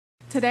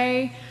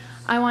Today,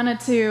 I wanted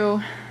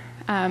to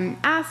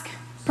ask,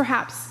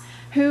 perhaps,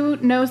 who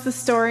knows the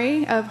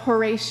story of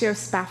Horatio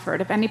Spafford?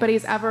 If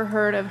anybody's ever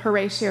heard of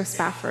Horatio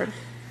Spafford.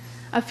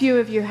 A few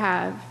of you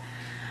have.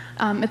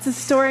 It's a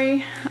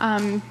story,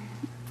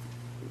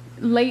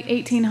 late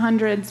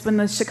 1800s, when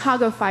the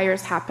Chicago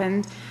fires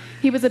happened.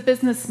 He was a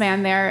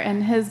businessman there,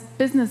 and his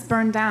business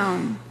burned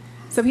down.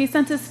 So he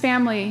sent his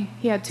family,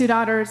 he had 2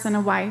 daughters and a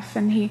wife,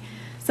 and he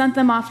sent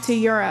them off to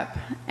Europe.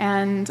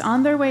 And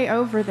on their way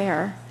over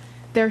there,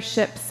 their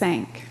ship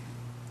sank.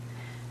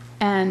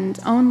 And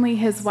only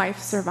his wife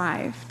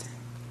survived.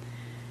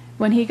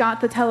 When he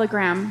got the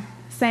telegram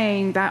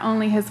saying that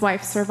only his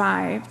wife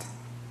survived,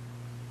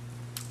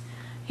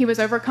 he was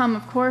overcome,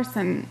 of course,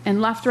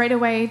 and left right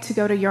away to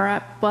go to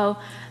Europe. Well,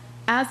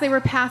 as they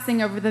were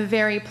passing over the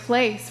very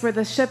place where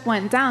the ship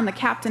went down, the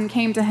captain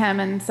came to him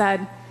and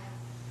said,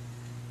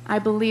 "I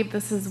believe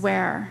this is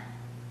where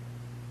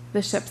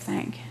the ship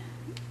sank."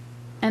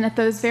 And at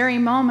those very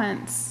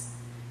moments,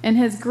 in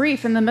his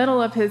grief, in the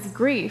middle of his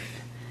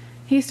grief,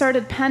 he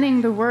started penning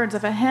the words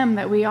of a hymn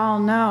that we all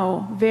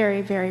know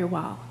very, very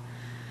well.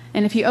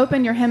 And if you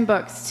open your hymn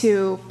books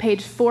to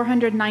page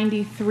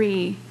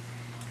 493,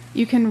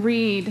 you can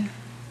read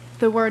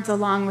the words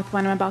along with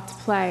what I'm about to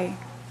play.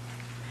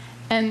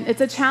 And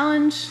it's a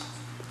challenge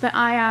that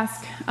I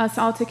ask us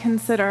all to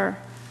consider,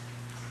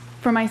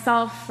 for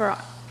myself,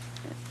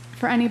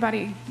 for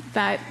anybody,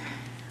 that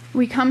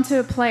we come to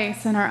a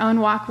place in our own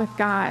walk with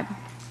God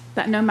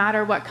that no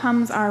matter what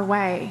comes our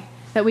way,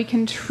 that we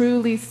can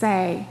truly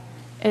say,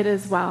 "It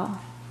is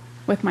well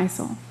with my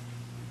soul."